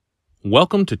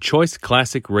Welcome to Choice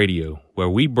Classic Radio, where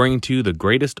we bring to you the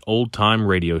greatest old-time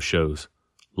radio shows.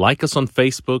 Like us on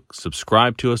Facebook,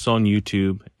 subscribe to us on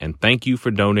YouTube, and thank you for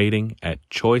donating at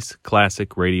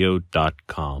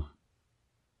choiceclassicradio.com.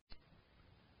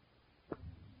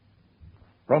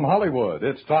 From Hollywood,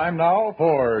 it's time now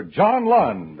for John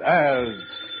Lund as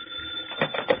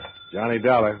Johnny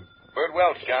Dollar. Bert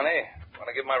Welch, Johnny. Want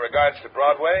to give my regards to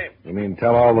Broadway? You mean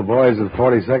tell all the boys at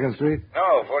 42nd Street?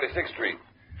 No, 46th Street.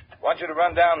 Want you to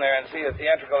run down there and see a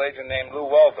theatrical agent named Lou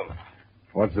Waltham.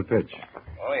 What's the pitch?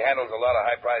 Well, he handles a lot of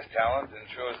high-priced talent,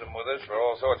 insures them with us for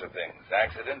all sorts of things.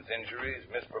 Accidents, injuries,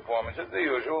 misperformances, the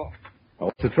usual.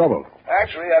 Well, what's the trouble?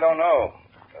 Actually, I don't know.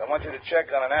 But I want you to check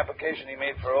on an application he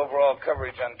made for overall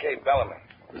coverage on Kay Bellamy.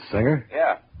 The singer?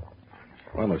 Yeah.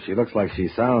 Well, if she looks like she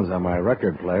sounds on my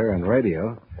record player and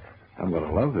radio, I'm going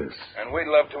to love this. And we'd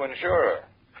love to insure her.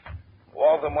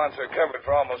 Waltham wants her covered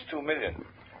for almost $2 million.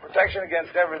 Protection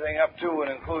against everything up to and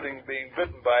including being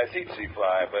bitten by a tsetse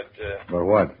fly, but... For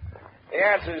what? The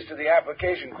answers to the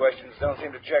application questions don't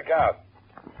seem to check out.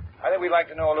 I think we'd like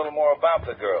to know a little more about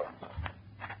the girl.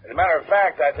 As a matter of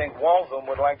fact, I think Waltham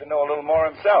would like to know a little more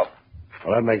himself.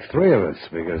 Well, that makes three of us,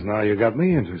 because now you got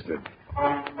me interested.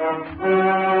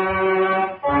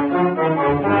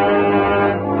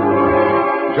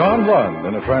 John Lund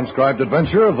in a transcribed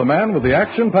adventure of the man with the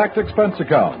action-packed expense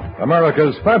account,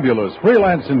 America's fabulous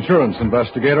freelance insurance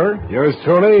investigator. Yours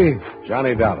truly,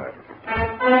 Johnny Dollar.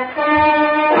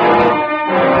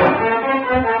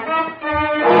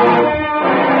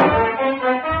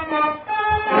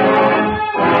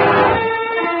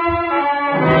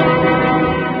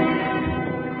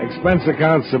 Expense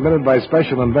account submitted by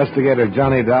Special Investigator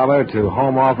Johnny Dollar to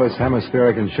Home Office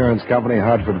Hemispheric Insurance Company,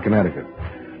 Hartford, Connecticut.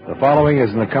 The following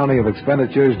is an accounting of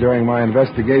expenditures during my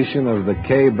investigation of the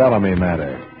Kay Bellamy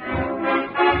matter.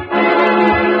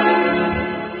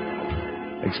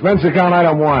 Expense account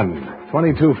item 1,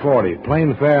 $22.40.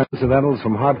 Plane fare and incidentals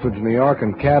from Hartford to New York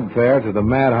and cab fare to the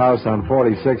Madhouse on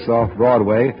 46 off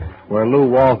Broadway, where Lou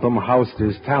Waltham housed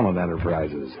his talent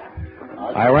enterprises.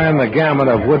 I ran the gamut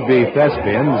of would-be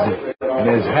thespians, and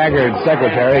his haggard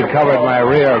secretary covered my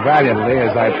rear valiantly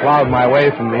as I plowed my way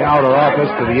from the outer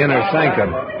office to the inner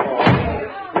sanctum.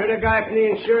 You're the guy from the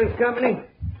insurance company?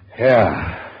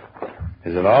 Yeah.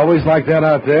 Is it always like that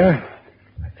out there?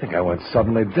 I think I went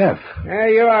suddenly deaf. Yeah,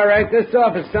 you're all right. This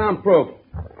office is soundproof.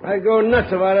 I go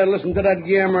nuts if I listen to that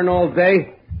yammering all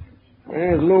day.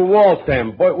 There's Lou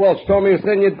Waltham. Boy, Welch told me to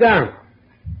send you down.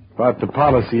 About the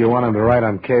policy you want him to write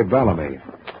on Kay Bellamy.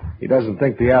 He doesn't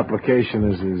think the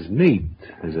application is as neat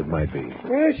as it might be.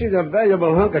 Well, she's a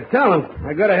valuable hunk of talent.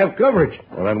 I gotta have coverage.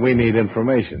 Well, then we need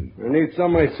information. I need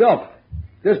some myself.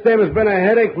 This time has been a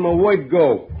headache from a word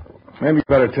go. Maybe you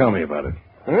better tell me about it.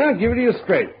 I'll give it to you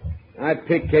straight. I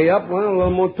picked Kay up, well, a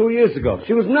little more than 2 years ago.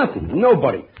 She was nothing,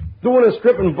 nobody. Doing a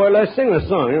strip and burlesque, singing a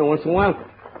song, once in a while.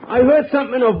 I heard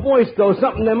something in her voice, though,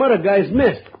 something them other guys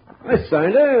missed. I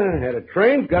signed her, had her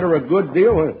trained, got her a good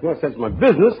deal. Well, of course, that's my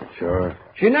business. Sure.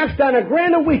 She knocks down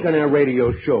 $1,000 a week on her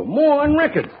radio show, more on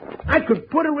records. I could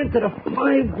put her into the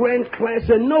 $5,000 class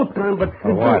in no time, but...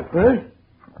 For what? Huh?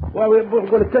 Well, I'm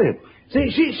going to tell you. See,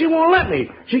 she won't let me.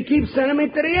 She keeps sending me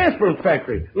to the aspirin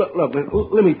factory. Look, man,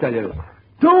 let me tell you this.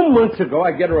 2 months ago,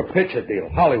 I get her a picture deal,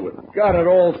 Hollywood. Got it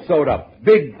all sewed up.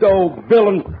 Big dough,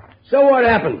 billing. So what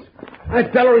happens? I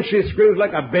tell her and she screams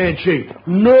like a banshee.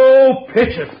 No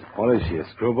pictures. What is she, a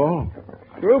screwball?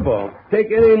 Screwball?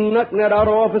 Take any nut in that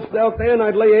outer office out there and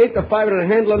I'd lay 8 to 5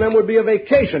 and handling them would be a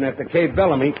vacation after Kay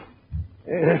Bellamy.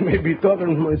 I may be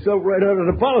talking myself right out of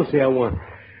the policy I want.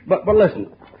 But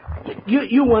listen,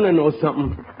 you want to know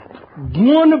something?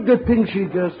 One of the things she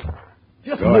does...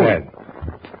 Go ahead.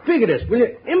 Figure this, will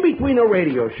you? In between her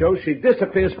radio shows, she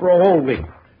disappears for a whole week.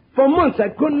 For months, I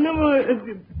couldn't never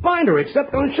find her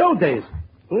except on show days.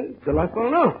 Till I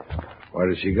found out. Where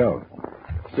does she go?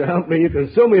 So help me, you can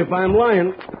sue me if I'm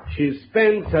lying. She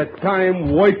spends her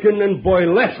time working in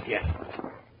burlesque.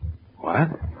 What?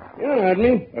 You know what I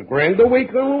mean? $1,000 a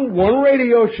week on one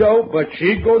radio show, but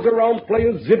she goes around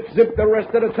playing zip the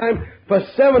rest of the time for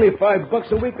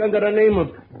 $75 a week under the name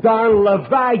of Don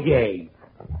LaValle.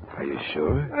 Are you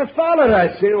sure? I followed her.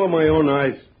 I seen her with my own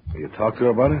eyes. You talk to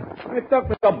her about it? I talked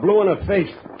to her blue in her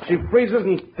face. She freezes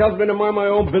and tells me to mind my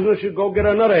own business. She'll go get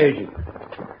another agent.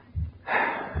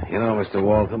 You know, Mr.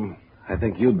 Waltham, I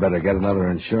think you'd better get another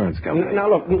insurance company. Now,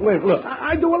 look.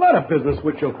 I do a lot of business,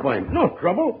 which you'll find. No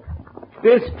trouble.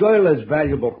 This girl is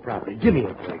valuable property. Give me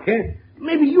a break, eh?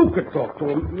 Maybe you could talk to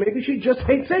her. Maybe she just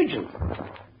hates agents.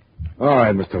 All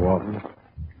right, Mr. Waltham.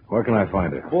 Where can I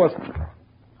find her? Boston.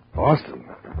 Boston?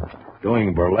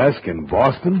 Doing burlesque in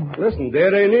Boston? Listen,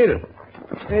 there they need it.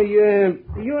 Hey,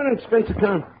 you an expense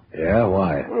account? Yeah,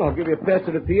 why? Well, I'll give you a pass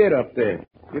to the theater up there.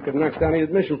 You can knock down the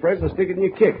admission price and stick it in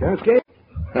your kick, okay?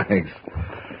 Thanks.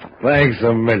 Thanks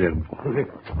a million.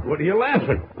 What are you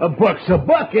laughing? A buck's a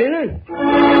buck, ain't it?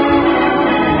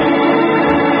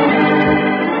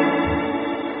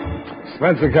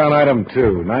 Expense account item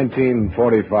 2,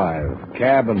 1945.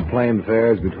 Cab and plane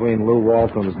fares between Lou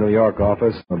Waltham's New York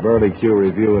office and the Burley Q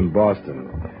Review in Boston,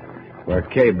 where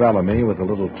Kay Bellamy, with a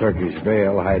little Turkish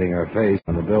veil hiding her face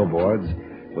on the billboards,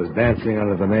 was dancing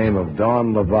under the name of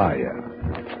Dawn LaValla.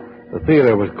 The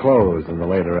theater was closed in the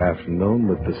later afternoon,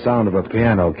 but the sound of a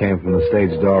piano came from the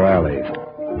stage door alley.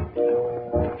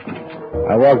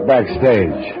 I walked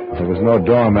backstage. There was no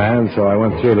doorman, so I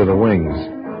went through to the wings.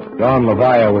 Dawn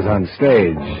LaValla was on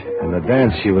stage, and the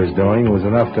dance she was doing was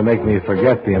enough to make me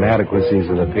forget the inadequacies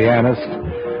of the pianist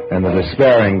and the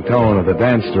despairing tone of the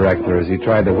dance director as he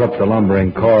tried to whip the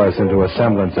lumbering chorus into a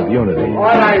semblance of unity. All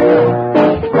right.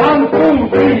 1, 2,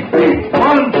 3, 6.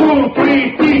 1, 2,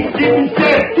 3, 6. Keep in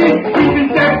step. Keep in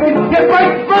step.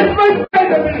 Right.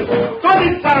 Cut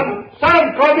it, son,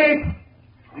 cut it.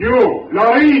 You,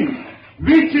 Lorraine,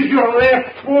 which is your left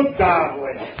foot,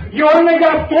 darling? You only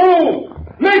got 2.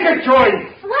 Make a choice.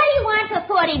 What do you want for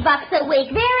 $40 a week?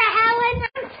 Vera Ellen?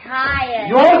 I'm tired.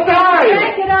 You're tired.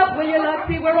 Back it up, will you,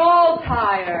 Luxie? We're all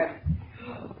tired.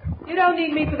 You don't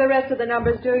need me for the rest of the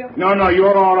numbers, do you? No,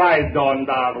 you're all right, Dawn,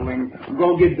 darling.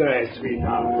 Go get dressed,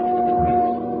 sweetheart.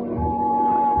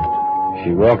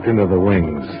 She walked into the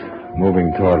wings,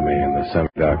 moving toward me in the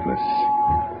semi-darkness.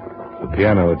 The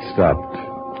piano had stopped,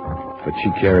 but she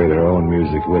carried her own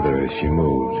music with her as she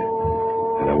moved.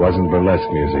 And it wasn't burlesque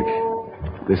music.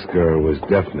 This girl was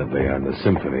definitely on the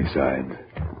symphony side.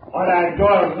 All right,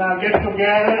 girls, now get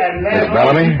together and let's... Miss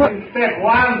Bellamy? Step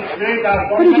 1, straight out.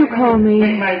 What did you call me?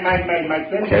 My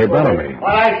Kay Bellamy. All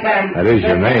right, Sam. That is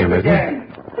your name, isn't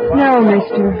it? No,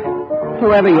 mister.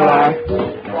 Whoever you are.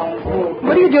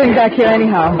 What are you doing back here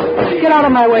anyhow? Get out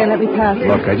of my way and let me pass.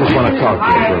 Look, I just want to talk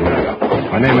to you for a minute.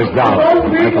 My name is Dollar. I'm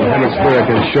from Hemispheric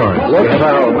Insurance. What the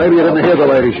hell? Maybe you didn't hear the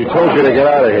lady. She told you to get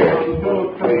out of here.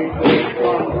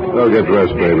 Go get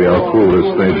dressed, baby. I'll cool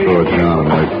this stage door down and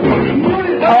wait for you.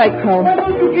 All right, Cole.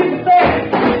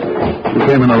 You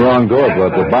came in the wrong door,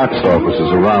 but the box office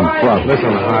is around front.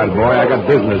 Listen, hard boy, I got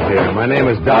business here. My name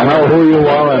is I Dollar. know who you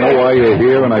are, I know why you're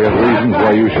here, and I got reasons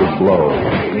why you should blow.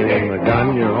 Meaning the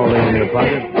gun you're holding in your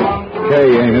pocket? Kay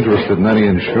ain't interested in any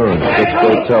insurance. Just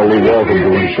go tell Lou Walton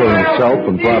to insure himself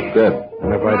and drop dead.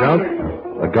 And if I don't?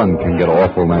 A gun can get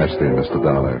awful nasty, Mr.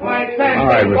 Dollar. All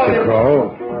right, Mr.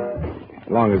 Crow.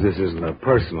 As long as this isn't a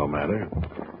personal matter.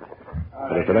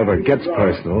 But if it ever gets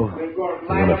personal,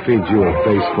 I'm going to feed you a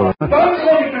face full of... I'm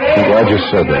glad you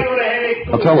said that.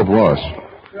 I'll tell the boss.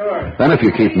 Then if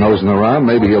you keep nosing around,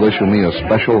 maybe he'll issue me a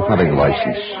special hunting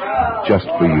license. Just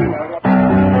for you.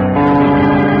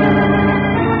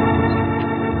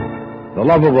 The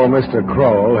lovable Mr.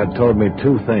 Crow had told me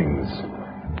 2 things.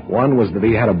 One was that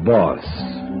he had a boss.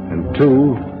 And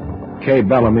 2, Kay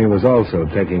Bellamy was also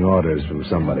taking orders from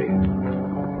somebody.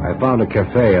 I found a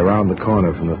cafe around the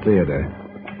corner from the theater.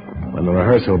 When the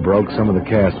rehearsal broke, some of the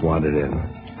cast wandered in.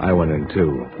 I went in,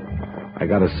 too. I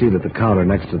got a seat at the counter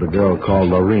next to the girl called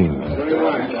Lorraine. I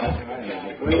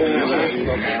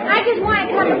just want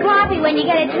a cup of coffee when you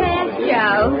get a chance,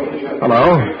 Joe.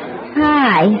 Hello.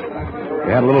 Hi.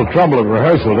 You had a little trouble at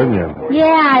rehearsal, didn't you?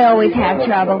 Yeah, I always have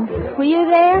trouble. Were you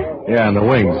there? Yeah, in the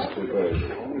wings.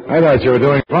 I thought you were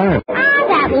doing fine.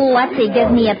 That Lutzy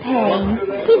gives me a pain.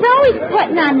 He's always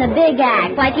putting on the big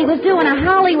act, like he was doing a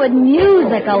Hollywood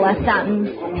musical or something.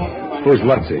 Who's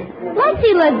Lutzy?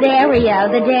 Lutzy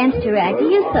Lazario, the dance director.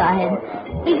 You saw him.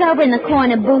 He's over in the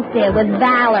corner booth there with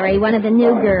Valerie, one of the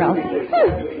new girls.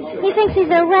 He thinks he's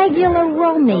a regular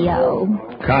Romeo.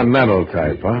 Continental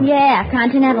type, huh? Yeah,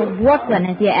 Continental Brooklyn,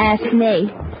 if you ask me.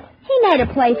 He made a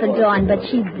play for Dawn, but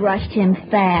she brushed him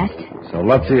fast. So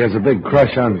Lutzy has a big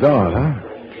crush on Dawn, huh?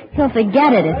 He'll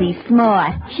forget it if he's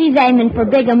smart. She's aiming for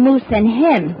bigger moose than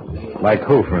him. Like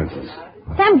who, for instance?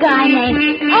 Some guy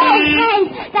named... Oh,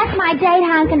 hey, that's my date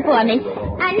honking for me.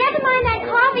 Never mind that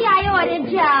coffee I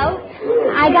ordered, Joe.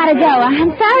 I gotta go.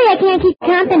 I'm sorry I can't keep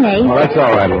company. Oh, that's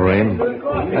all right, Lorraine.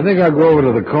 I think I'll go over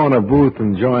to the corner booth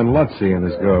and join Lutzy and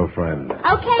his girlfriend.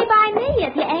 Okay by me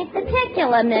if you ain't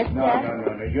particular, mister. No.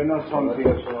 You know something?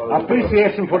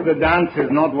 Appreciation for the dance is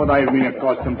not what I've been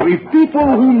accustomed to. If people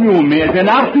who knew me as an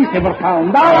artist ever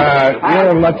found out...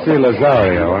 You're Lutzy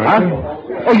Lazario, aren't you?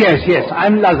 Oh, yes,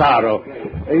 I'm Lazaro.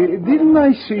 Didn't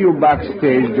I see you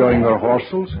backstage during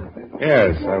rehearsals?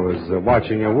 Yes, I was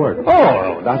watching your work.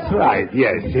 Oh, that's right,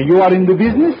 yes. You are in the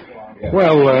business?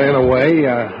 Well, in a way,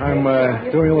 I'm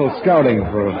doing a little scouting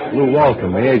for Lou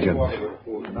Walton, the agent.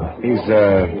 He's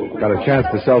got a chance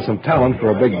to sell some talent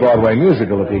for a big Broadway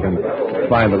musical if he can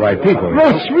find the right people.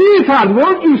 Oh, sweetheart,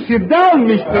 won't you sit down,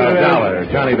 Mr. Dollar,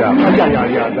 Johnny Dollar.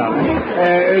 Yeah,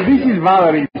 Dollar. This is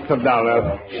Valerie, Mr.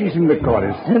 Dollar. She's in the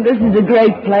chorus. This is a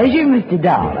great pleasure, Mr.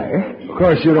 Dollar. Of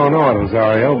course, you don't know it,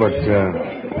 Rosario, but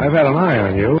I've had an eye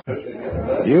on you.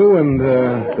 You and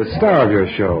the star of your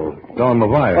show, Don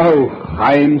Leviat. Oh,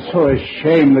 I am so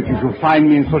ashamed that you should find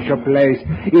me in such a place.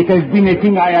 It has been a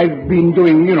thing I've been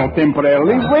doing,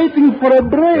 temporarily, waiting for a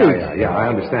break. Yeah, I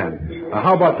understand.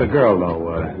 How about the girl,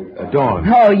 though,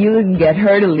 Dawn? Oh, you can get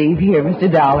her to leave here, Mr.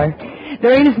 Dollar.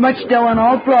 There ain't as much dough on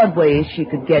Off-Broadway as she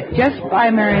could get just by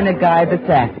marrying a guy that's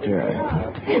after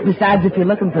her. Besides, if you're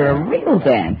looking for a real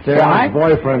dancer, John's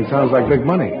boyfriend sounds like big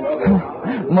money.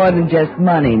 More than just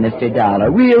money, Mr. Dollar.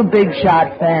 Real big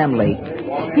shot family.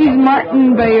 He's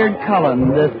Martin Bayard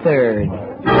Cullen III.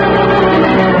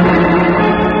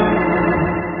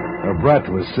 Brett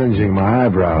was singeing my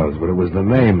eyebrows, but it was the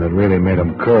name that really made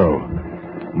him curl.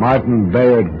 Martin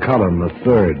Bayard Cullen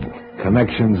III.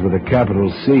 Connections with a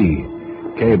capital C.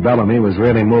 Kay Bellamy was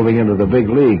really moving into the big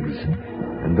leagues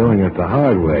and doing it the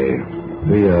hard way,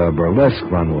 via a burlesque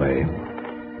runway.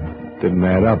 Didn't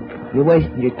add up. You're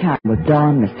wasting your time with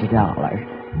Dawn, Mr. Dollar.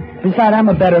 Besides, I'm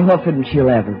a better hoofer than she'll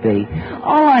ever be.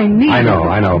 All I need I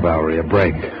know, Valerie, a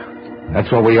break.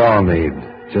 That's what we all need.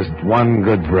 Just one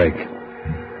good break.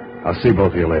 I'll see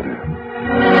both of you later.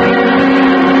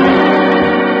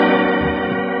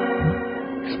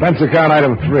 Expense account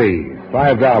item 3,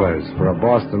 $5 for a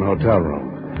Boston hotel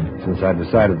room, since I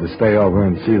decided to stay over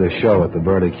and see the show at the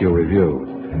Bertie Q Review.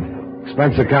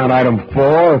 Expense account item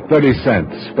 4, 30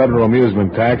 cents. Federal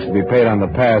amusement tax to be paid on the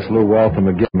pass Lou Waltham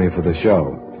had given me for the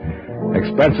show.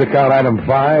 Expense account item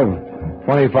 5,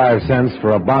 25 cents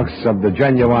for a box of the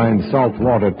genuine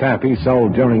saltwater taffy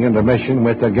sold during intermission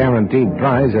with a guaranteed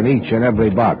prize in each and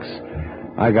every box.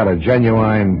 I got a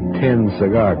genuine tin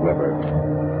cigar clipper.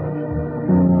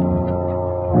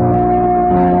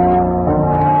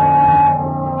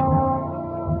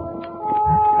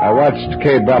 I watched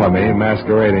Kay Bellamy,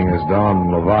 masquerading as Dawn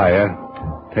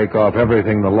Leviat, take off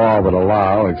everything the law would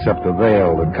allow except the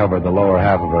veil that covered the lower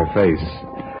half of her face.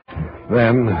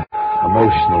 Then,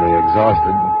 emotionally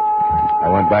exhausted, I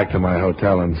went back to my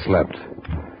hotel and slept.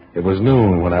 It was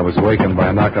noon when I was awakened by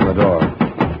a knock on the door.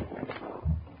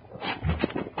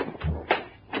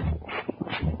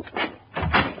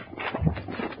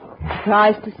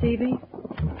 Surprised to see me?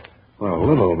 Well, a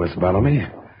little, Miss Bellamy.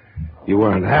 You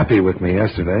weren't happy with me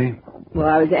yesterday. Well,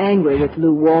 I was angry with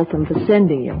Lou Waltham for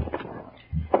sending you.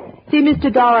 See,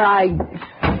 Mr. Dollar,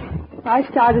 I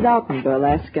started out in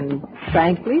burlesque, and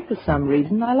frankly, for some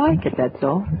reason, I like it, that's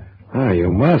all. Ah, you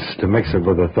must, to mix it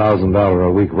with a $1,000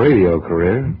 a week radio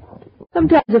career.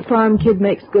 Sometimes a farm kid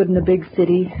makes good in a big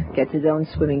city, gets his own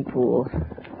swimming pool.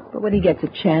 But when he gets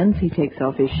a chance, he takes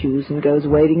off his shoes and goes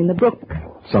wading in the brook.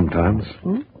 Sometimes.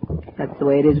 That's the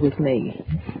way it is with me.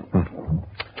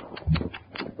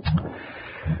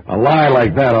 A lie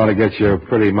like that ought to get your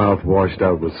pretty mouth washed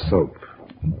out with soap.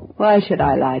 Why should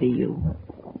I lie to you?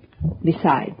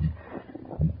 Besides,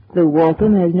 Lou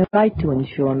Waltham has no right to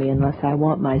insure me unless I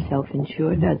want myself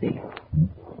insured, does he?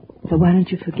 So why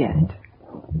don't you forget it?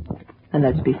 And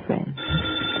let's be friends.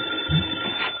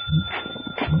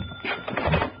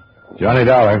 Johnny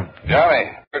Dollar.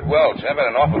 Johnny, Bert Welch. I've had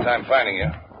an awful time finding you.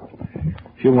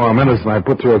 A few more minutes and I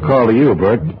put through a call to you,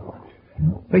 Bert.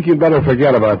 Think you'd better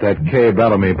forget about that Kay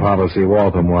Bellamy policy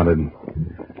Waltham wanted.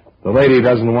 The lady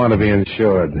doesn't want to be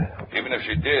insured. Even if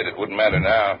she did, it wouldn't matter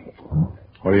now.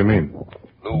 What do you mean?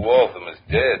 Lou Waltham is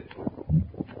dead.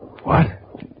 What?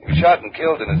 He was shot and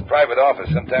killed in his private office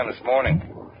sometime this morning.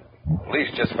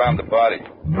 Police just found the body.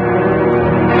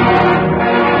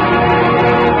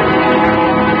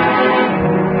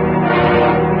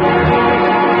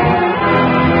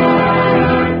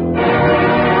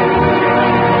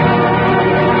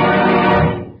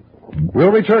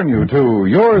 We'll return you to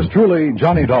yours truly,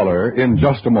 Johnny Dollar, in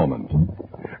just a moment.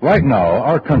 Right now,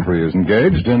 our country is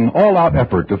engaged in all-out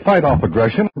effort to fight off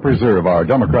aggression and preserve our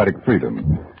democratic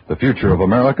freedom. The future of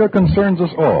America concerns us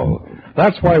all.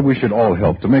 That's why we should all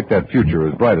help to make that future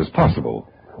as bright as possible.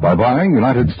 By buying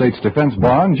United States defense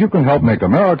bonds, you can help make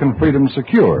American freedom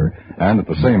secure, and at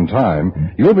the same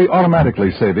time, you'll be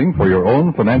automatically saving for your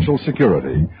own financial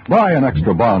security. Buy an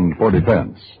extra bond for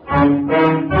defense.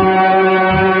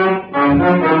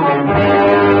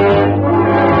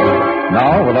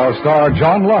 Now, with our star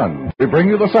John Lund, we bring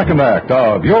you the second act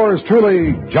of yours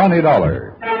truly, Johnny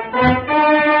Dollar.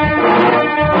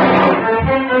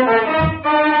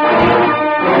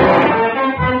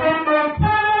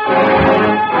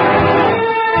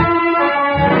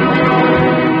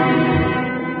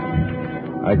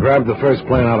 grabbed the first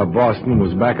plane out of Boston and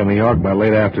was back in New York by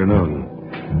late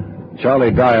afternoon.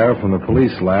 Charlie Dyer from the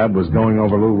police lab was going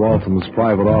over Lou Waltham's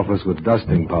private office with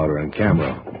dusting powder and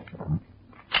camera.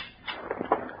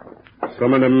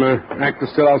 Some of them actors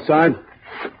still outside?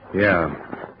 Yeah.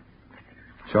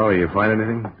 Charlie, you find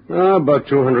anything? About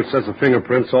 200 sets of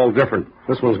fingerprints, all different.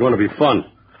 This one's going to be fun.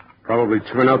 Probably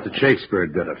turn out that Shakespeare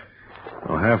did it.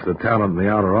 Well, half the talent in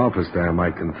the outer office there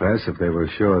might confess if they were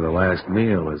sure the last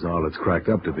meal is all it's cracked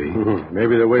up to be. Mm-hmm.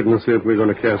 Maybe they're waiting to see if we're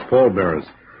going to cast pallbearers.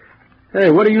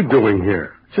 Hey, what are you doing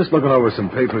here? Just looking over some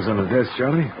papers on the desk,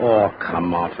 Charlie. Oh,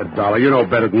 come off it, Dollar. You know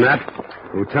better than that.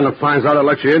 The lieutenant finds out I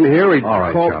let you in here, he'd all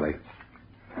right, call... Charlie.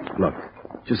 Look,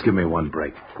 just give me one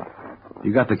break.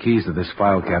 You got the keys to this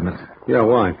file cabinet? Yeah,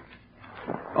 why?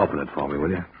 Open it for me,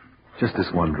 will you? Just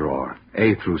this one drawer,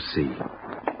 A through C.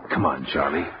 Come on,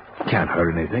 Charlie. Can't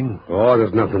hurt anything. Oh,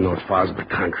 there's nothing in those files but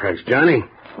contracts, Johnny.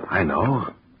 I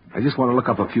know. I just want to look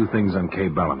up a few things on Kay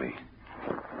Bellamy.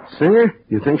 Singer?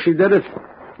 You think she did it?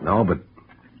 No, but...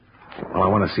 Well, I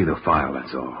want to see the file,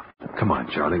 that's all. Come on,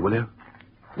 Charlie, will you?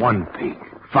 One peek.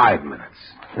 5 minutes.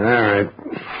 All right.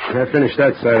 I finished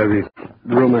that side of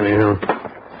the room anyhow.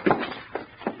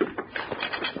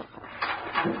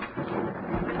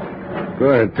 Go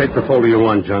ahead, take the folder you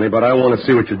want, Johnny, but I want to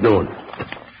see what you're doing.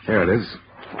 Here it is.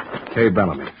 Kay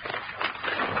Bellamy.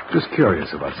 Just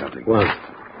curious about something. What?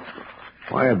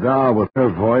 Why a doll with her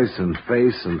voice and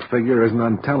face and figure isn't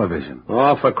on television?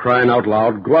 Oh, for crying out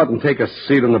loud. Go out and take a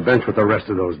seat on the bench with the rest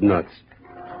of those nuts.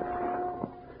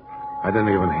 I didn't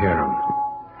even hear him.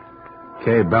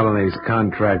 Kay Bellamy's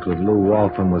contract with Lou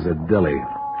Waltham was a dilly.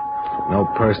 No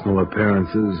personal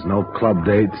appearances, no club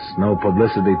dates, no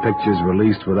publicity pictures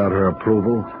released without her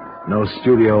approval, no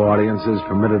studio audiences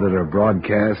permitted at her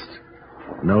broadcast,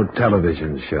 no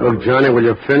television show. Look, Johnny, will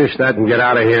you finish that and get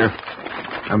out of here?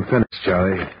 I'm finished,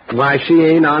 Charlie. Why, she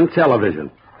ain't on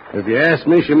television. If you ask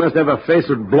me, she must have a face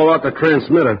that would blow out the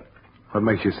transmitter. What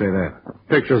makes you say that?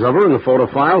 Pictures of her in the photo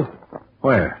file.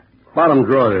 Where? Bottom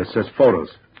drawer there says photos.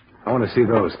 I want to see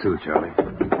those, too, Charlie.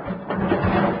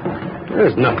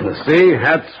 There's nothing to see.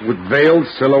 Hats with veiled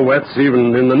silhouettes,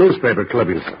 even in the newspaper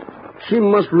clippings. She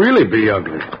must really be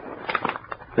ugly.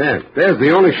 There's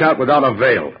the only shot without a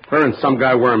veil. Her and some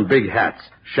guy wearing big hats.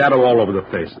 Shadow all over the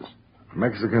faces.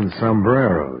 Mexican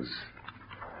sombreros.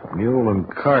 Mule and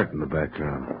cart in the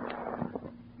background.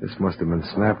 This must have been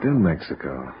snapped in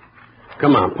Mexico.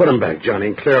 Come on, put them back, Johnny,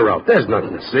 and clear out. There's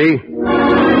nothing to see.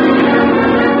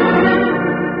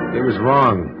 He was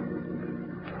wrong.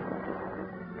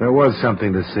 There was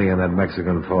something to see in that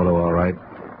Mexican photo, all right.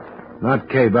 Not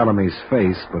Kay Bellamy's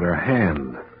face, but her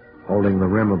hand, holding the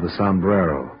rim of the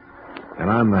sombrero. And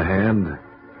on the hand,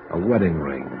 a wedding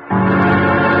ring.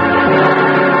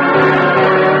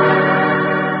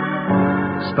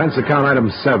 Expense account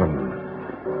item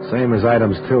 7. Same as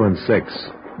items 2 and 6.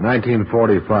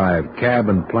 1945, cab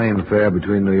and plane fare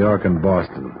between New York and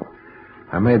Boston.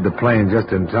 I made the plane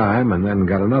just in time and then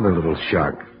got another little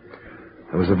shock.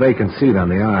 There was a vacant seat on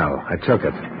the aisle. I took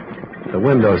it. The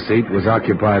window seat was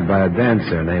occupied by a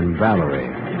dancer named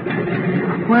Valerie.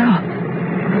 Well,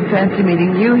 I fancy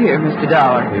meeting you here, Mr.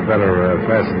 Dollar. You better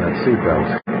fasten that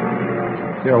seatbelt.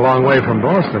 You're a long way from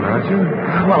Boston, aren't you?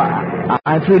 Well,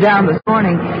 I flew down this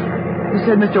morning. You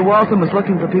said Mr. Waltham was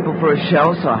looking for people for a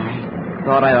show, so I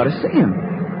thought I ought to see him.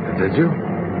 Did you?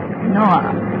 No,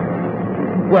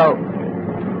 Well,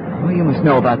 you must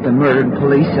know about the murdered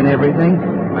police and everything.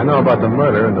 I know about the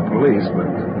murder and the police, but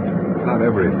not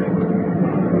everything.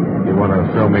 You want to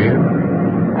fill me in?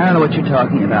 I don't know what you're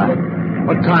talking about.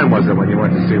 What time was it when you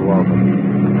went to see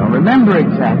Waltham? Don't remember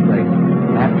exactly.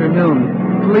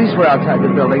 Afternoon. Police were outside the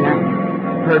building. I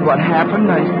heard what happened.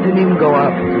 I didn't even go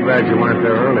up. Too bad you weren't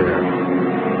there earlier.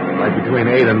 Like between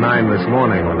 8 and 9 this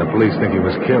morning when the police think he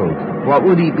was killed. What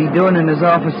would he be doing in his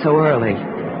office so early?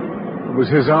 It was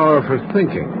his hour for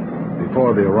thinking,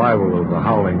 before the arrival of the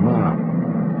howling mob.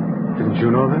 Didn't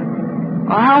you know that?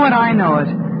 Well, how would I know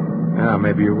it? Yeah,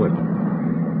 maybe you would.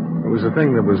 It was a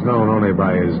thing that was known only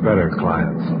by his better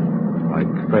clients, like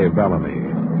Fay Bellamy,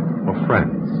 or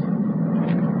friends.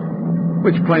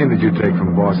 Which plane did you take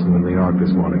from Boston to New York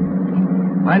this morning?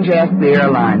 Why don't you ask the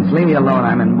airlines? Leave me alone,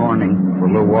 I'm in mourning. For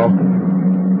Lou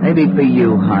Waltham? Maybe for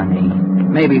you, honey.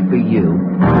 Maybe for you.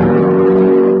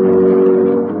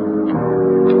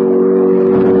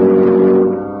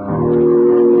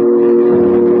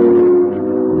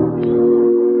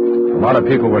 A lot of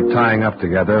people were tying up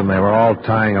together, and they were all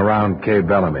tying around Kay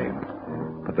Bellamy.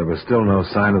 But there was still no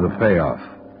sign of the payoff.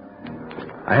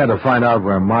 I had to find out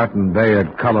where Martin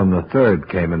Bayard Cullen III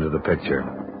came into the picture.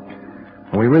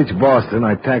 When we reached Boston,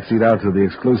 I taxied out to the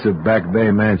exclusive Back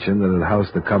Bay mansion that had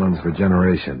housed the Cullens for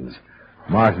generations.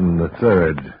 Martin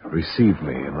III received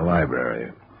me in the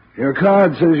library. Your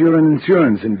card says you're an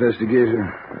insurance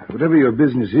investigator. Whatever your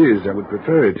business is, I would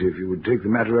prefer it if you would take the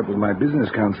matter up with my business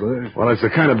counselor. Well, it's the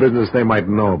kind of business they might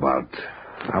know about.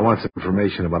 I want some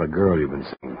information about a girl you've been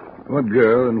seeing. What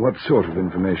girl and what sort of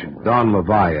information? Dawn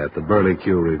Levi at the Burley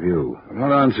Q Review.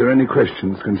 I'll answer any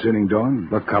questions concerning Dawn.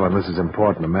 Look, Cullen, this is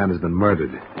important. A man has been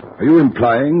murdered. Are you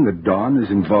implying that Dawn is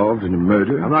involved in a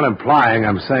murder? I'm not implying.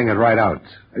 I'm saying it right out.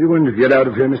 Are you going to get out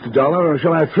of here, Mr. Dollar, or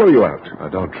shall I throw you out? Now,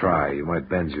 don't try. You might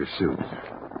bend your suit.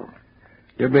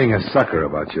 You're being a sucker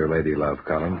about your lady love,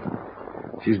 Cullen.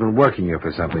 She's been working you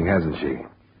for something, hasn't she?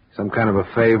 Some kind of a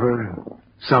favor?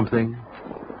 Something?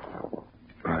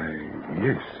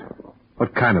 Yes.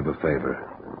 What kind of a favor?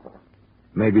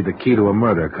 Maybe the key to a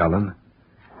murder, Cullen.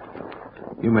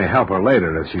 You may help her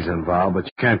later if she's involved, but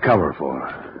you can't cover for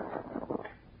her.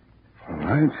 All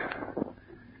right.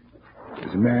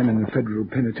 There's a man in the federal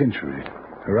penitentiary.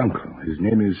 Her uncle. His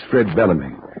name is Fred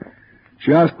Bellamy.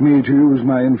 She asked me to use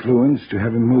my influence to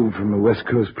have him moved from a West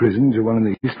Coast prison to one in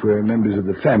the East where members of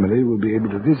the family will be able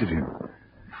to visit him.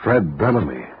 Fred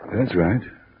Bellamy? That's right.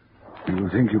 You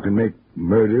think you can make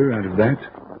murder out of that?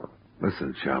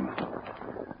 Listen, chum.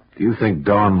 Do you think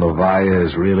Dawn Levi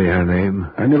is really her name?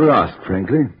 I never asked,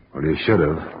 frankly. Well, you should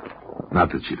have.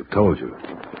 Not that she'd have told you.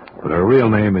 But her real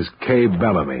name is Kay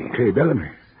Bellamy. Kay Bellamy.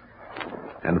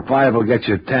 And 5 will get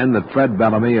you 10 that Fred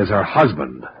Bellamy is her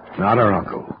husband, not her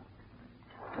uncle.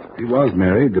 If he was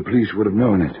married, the police would have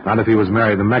known it. Not if he was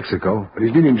married in Mexico. But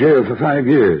he's been in jail for 5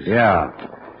 years. Yeah.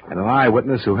 And an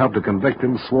eyewitness who helped to convict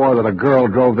him swore that a girl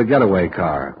drove the getaway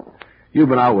car. You've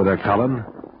been out with her, Cullen.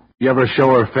 You ever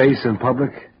show her face in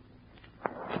public?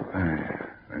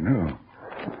 I know.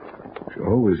 She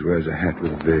always wears a hat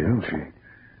with a veil.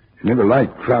 She never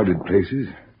liked crowded places.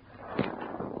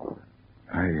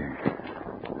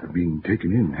 I've been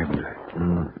taken in, haven't I?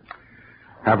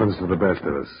 Happens to the best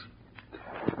of us.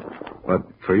 But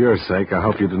for your sake, I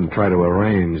hope you didn't try to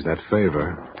arrange that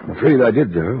favor. I'm afraid I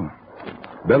did, though.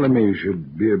 Bellamy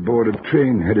should be aboard a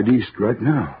train headed east right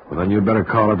now. Well, then you'd better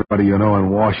call everybody you know in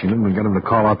Washington and get them to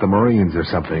call out the Marines or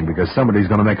something, because somebody's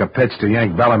going to make a pitch to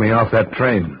yank Bellamy off that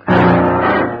train.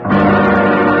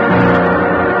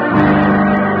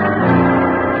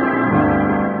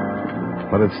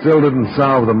 But it still didn't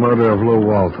solve the murder of Lou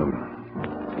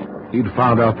Waltham. He'd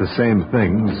found out the same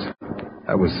things.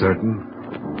 That was certain.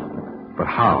 But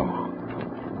how?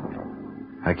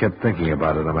 I kept thinking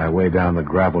about it on my way down the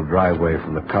gravel driveway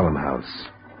from the Cullen house.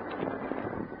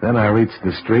 Then I reached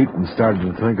the street and started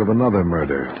to think of another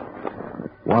murder.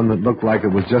 One that looked like it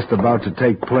was just about to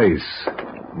take place.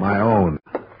 My own.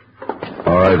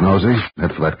 All right, Nosey.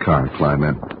 Head for that car and climb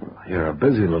in. You're a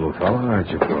busy little fellow, aren't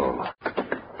you, Cole?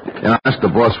 Yeah, I asked the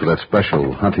boss for that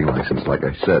special hunting license, like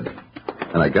I said.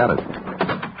 And I got it.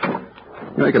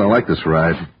 You're not going to like this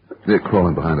ride. They're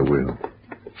crawling behind the wheel.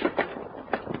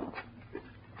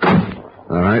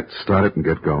 All right, start it and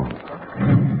get going.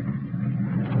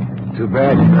 Too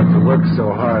bad you have to work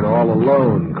so hard all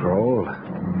alone, Kroll.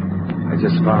 I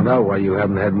just found out why you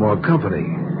haven't had more company.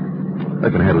 I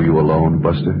can handle you alone,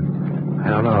 Buster. I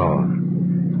don't know.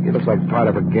 You look like part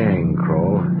of a gang,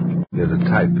 Kroll. You're the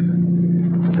type.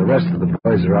 But the rest of the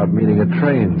boys are out meeting a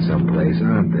train someplace,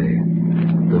 aren't they?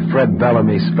 The Fred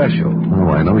Bellamy special.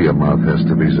 Oh, I know your mouth has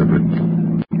to be zippered.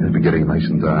 It'll be getting nice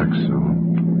and dark, so...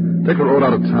 Take a road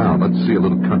out of town. Let's see a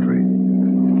little country.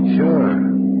 Sure.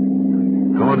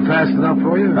 Going fast enough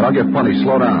for you? And I'll get funny.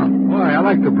 Slow down. Why, I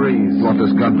like the breeze. You want this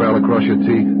gun barrel across your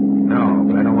teeth? No,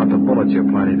 but I don't want the bullet you're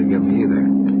planning to give me either.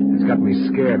 It's got me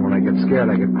scared. When I get scared,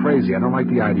 I get crazy. I don't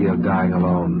like the idea of dying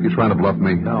alone. You trying to bluff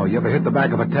me? No. You ever hit the back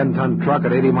of a 10-ton truck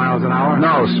at 80 miles an hour?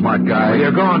 No, smart guy. Well,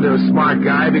 you're going to, smart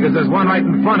guy, because there's one right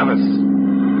in front of us.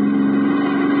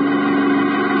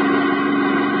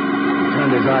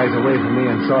 His eyes away from me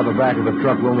and saw the back of the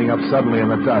truck looming up suddenly in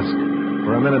the dusk.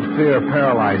 For a minute, fear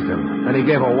paralyzed him. Then he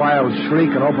gave a wild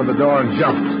shriek and opened the door and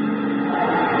jumped.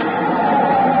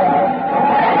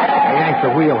 I yanked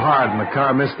the wheel hard, and the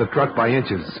car missed the truck by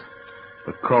inches.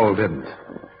 But Kroll didn't.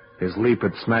 His leap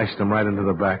had smashed him right into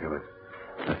the back of it.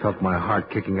 I felt my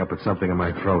heart kicking up at something in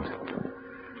my throat.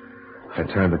 I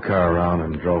turned the car around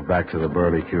and drove back to the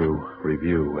Burley Q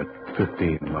Review at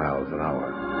 15 miles an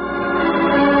hour.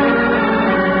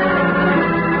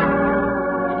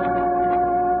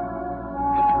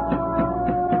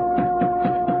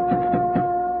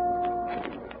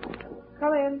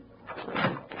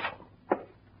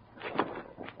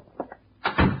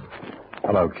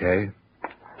 Hello, Kay.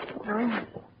 Oh,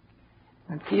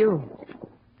 that's you.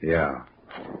 Yeah.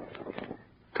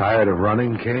 Tired of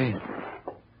running, Kay?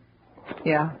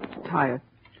 Yeah, tired.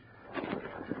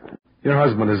 Your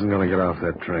husband isn't going to get off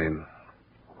that train.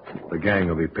 The gang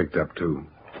will be picked up, too.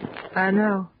 I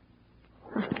know.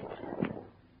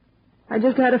 I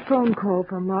just had a phone call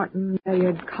from Martin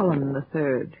Bayard Cullen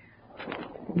III.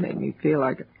 It made me feel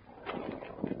like it.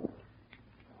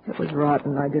 It was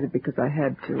rotten. I did it because I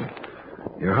had to.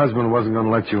 Your husband wasn't going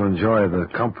to let you enjoy the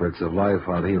comforts of life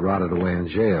while he rotted away in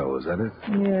jail, is that it?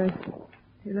 Yes.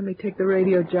 He let me take the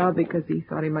radio job because he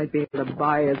thought he might be able to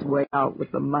buy his way out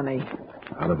with the money.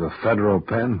 Out of a federal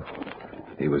pen?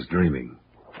 He was dreaming.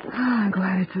 I'm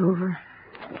glad it's over.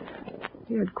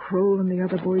 He had Kroll and the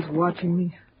other boys watching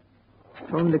me.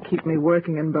 Told him to keep me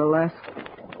working in burlesque.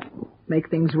 Make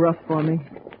things rough for me.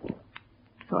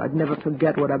 So I'd never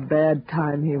forget what a bad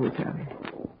time he was having.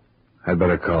 I'd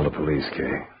better call the police,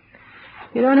 Kay.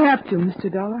 You don't have to,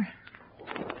 Mr. Dollar.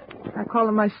 I called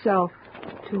him myself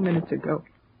 2 minutes ago.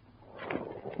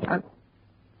 I'm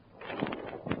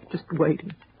just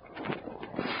waiting.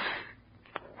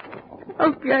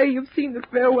 Okay, you've seen the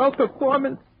farewell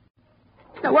performance.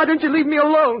 Now, why don't you leave me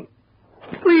alone?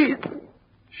 Please.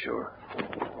 Sure.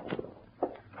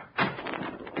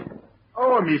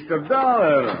 Oh, Mr.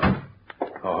 Dollar.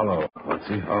 Oh, hello. What's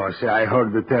he? Oh, say, I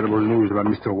heard the terrible news about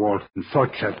Mr. Walton.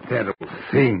 Such a terrible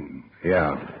thing.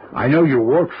 Yeah. I know you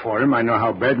work for him. I know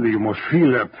how badly you must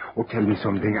feel. Oh, tell me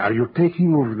something. Are you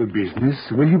taking over the business?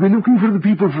 Will you be looking for the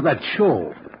people for that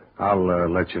show? I'll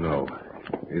let you know.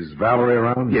 Is Valerie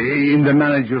around? Yeah, in the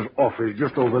manager's office,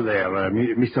 just over there.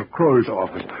 Mr. Kroll's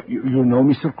office. You know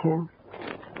Mr. Kroll?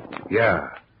 Yeah.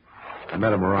 I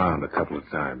met him around a couple of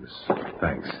times.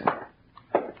 Thanks.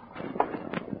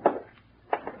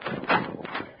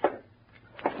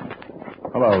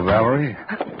 Hello, Valerie.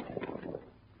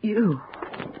 You.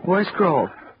 Where's Kroll?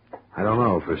 I don't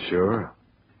know for sure.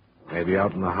 Maybe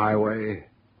out on the highway,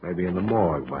 maybe in the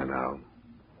morgue by now.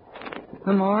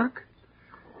 The morgue?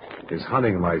 His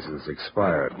hunting license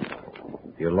expired.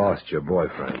 You lost your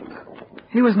boyfriend.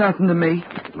 He was nothing to me.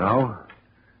 No?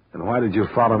 Then why did you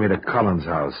follow me to Cullen's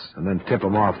house and then tip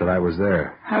him off that I was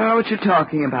there? I don't know what you're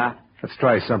talking about. Let's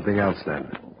try something else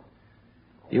then.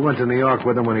 You went to New York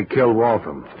with him when he killed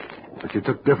Waltham, but you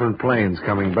took different planes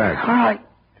coming back. All right.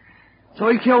 So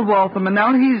he killed Waltham, and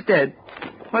now he's dead.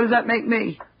 What does that make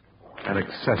me? An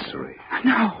accessory.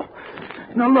 No.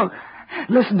 No, look.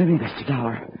 Listen to me, Mr.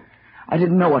 Dollar. I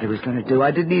didn't know what he was going to do.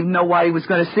 I didn't even know why he was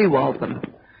going to see Waltham.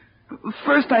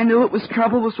 First I knew it was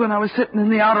trouble was when I was sitting in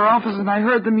the outer office and I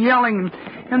heard them yelling,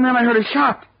 and then I heard a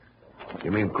shot.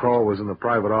 You mean Kroll was in the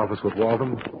private office with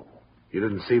Waltham? You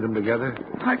didn't see them together?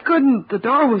 I couldn't. The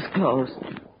door was closed.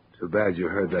 Too bad you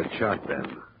heard that shot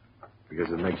then, because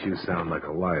it makes you sound like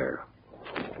a liar.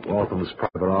 Waltham's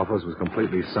private office was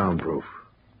completely soundproof.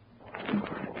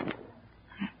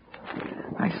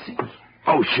 I see.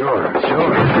 Oh, sure.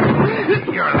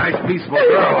 You're a nice, peaceful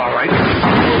girl, all right.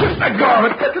 Let go of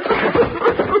it.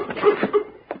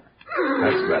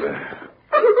 That's better.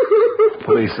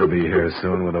 Police will be here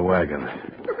soon with a wagon.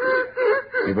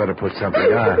 You better put something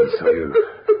on so you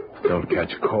don't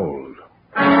catch cold.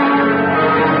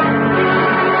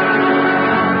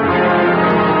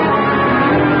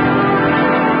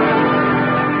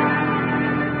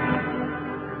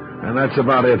 And that's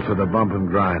about it for the bump and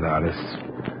grind artists.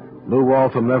 Lou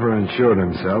Waltham never insured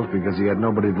himself because he had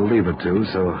nobody to leave it to,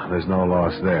 so there's no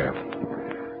loss there.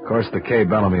 Of course, the K.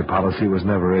 Bellamy policy was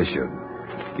never issued.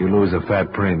 You lose a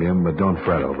fat premium, but don't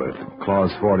fret over it.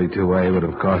 Clause 42A would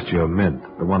have cost you a mint,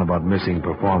 the one about missing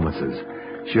performances.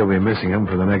 She'll be missing them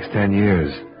for the next 10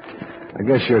 years. I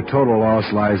guess your total loss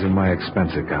lies in my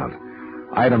expense account.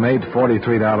 Item 8,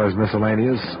 $43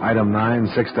 miscellaneous. Item 9,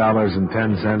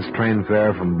 $6.10 train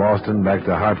fare from Boston back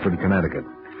to Hartford, Connecticut.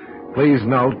 Please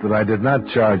note that I did not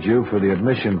charge you for the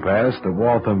admission pass that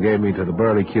Waltham gave me to the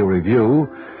Burley Q Review,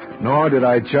 nor did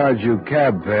I charge you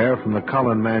cab fare from the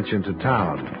Cullen Mansion to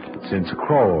town, since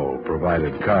Kroll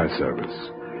provided car service.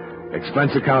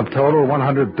 Expense account total,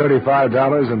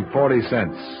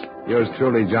 $135.40. Yours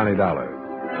truly, Johnny Dollar.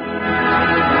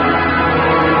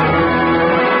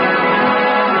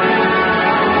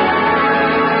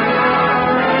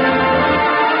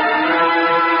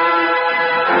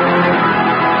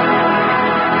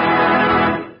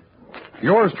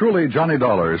 Yours truly, Johnny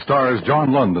Dollar, stars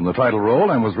John Lund in the title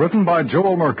role and was written by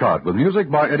Joel Murcott with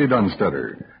music by Eddie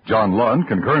Dunstetter. John Lund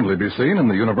can currently be seen in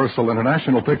the Universal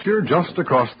International picture Just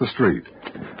Across the Street.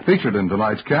 Featured in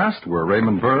tonight's cast were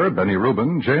Raymond Burr, Benny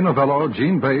Rubin, Jay Novello,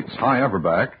 Gene Bates, Hy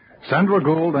Everback, Sandra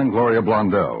Gould, and Gloria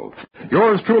Blondell.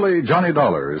 Yours truly, Johnny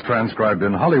Dollar, is transcribed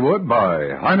in Hollywood by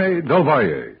Jaime Del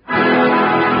Valle.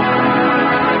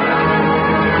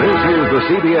 This is the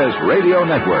CBS Radio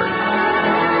Network.